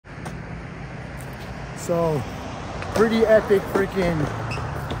So pretty epic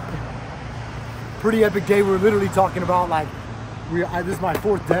day. We're literally talking about like, this is my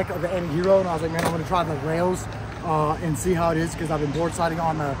 4th deck of the Anti-Hero, and I was like, man, I'm gonna try the rails and see how it is, because I've been board sliding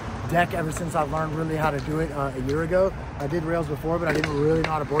on the deck ever since I've learned really how to do it a year ago. I did rails before, but I didn't really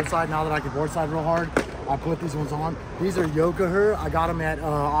know how to board slide. Now that I can board slide real hard, I put these ones on. These are Yokoher. I got them at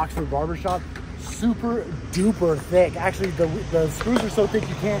Oxford Barbershop. Super duper thick. Actually, the screws are so thick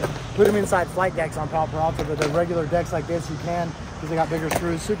you can't put them inside flight decks on Palo Peralta, but the regular decks like this you can, because they got bigger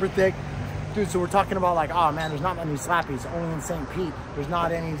screws. Super thick. Dude, so we're talking about like, oh man, there's not many Slappies, only in St. Pete. There's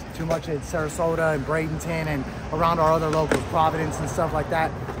not any too much at Sarasota and Bradenton and around our other locals, Providence and stuff like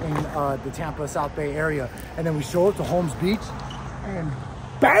that in the Tampa, South Bay area. And then we show up to Holmes Beach and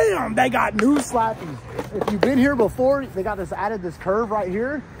bam, they got new Slappies. If you've been here before, they got added this curve right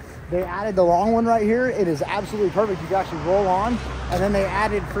here. They added the long one right here. It is absolutely perfect. You can actually roll on. And then they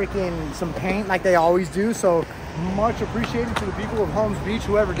added freaking some paint like they always do. So much appreciated to the people of Holmes Beach,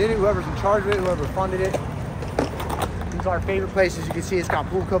 whoever did it, whoever's in charge of it, whoever funded it. These are our favorite places. You can see it's got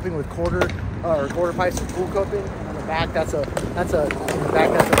pool coping with quarter pipes and pool coping. And on the back, that's a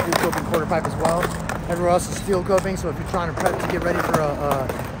pool coping quarter pipe as well. Everywhere else is steel coping. So if you're trying to prep to get ready for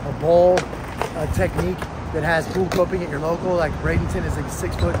a bowl technique that has pool coping at your local, like Bradenton is like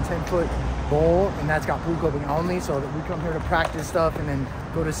 6-foot and 10-foot bowl, and that's got pool coping only. So that we come here to practice stuff and then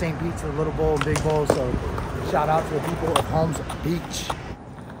go to St. Pete to the little bowl, big bowl. So shout out to the people of Holmes Beach.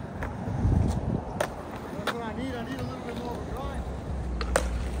 That's what I need. I need a little bit more of a grind.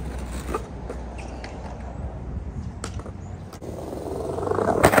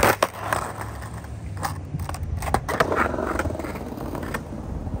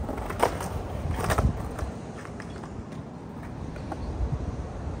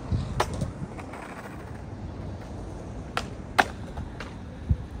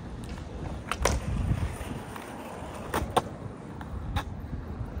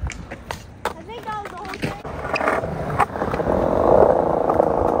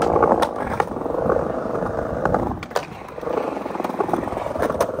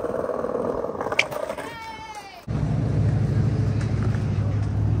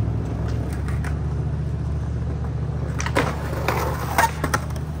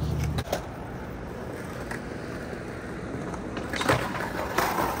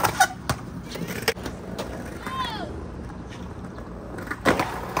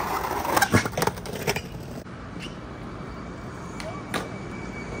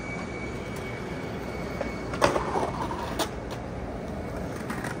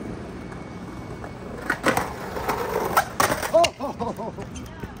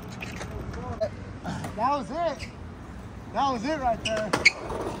 That was it right there.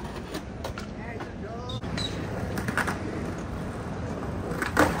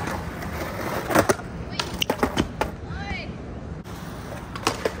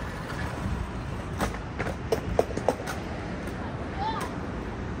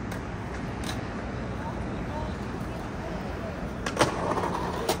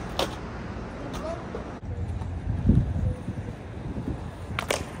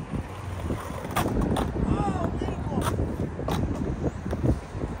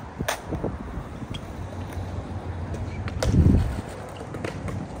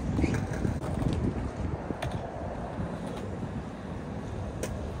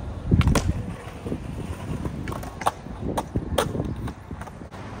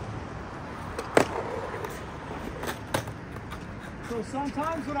 So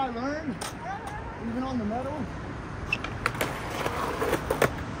sometimes what I learned, even on the metal,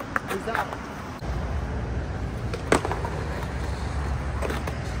 is that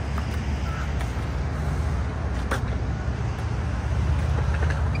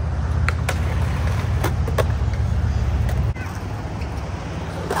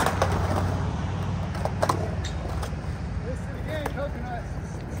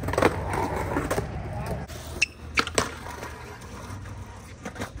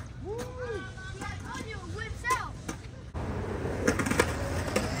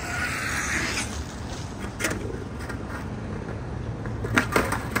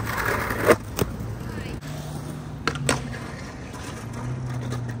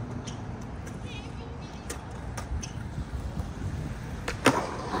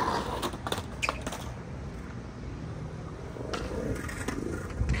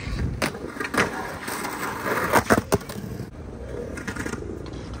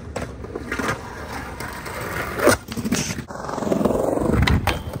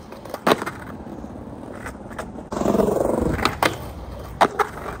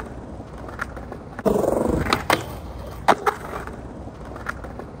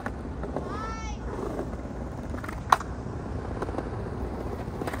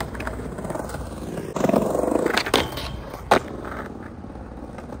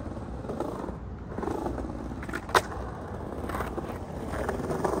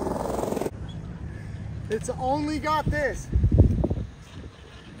It's only got this.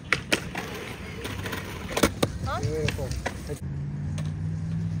 Huh? Beautiful.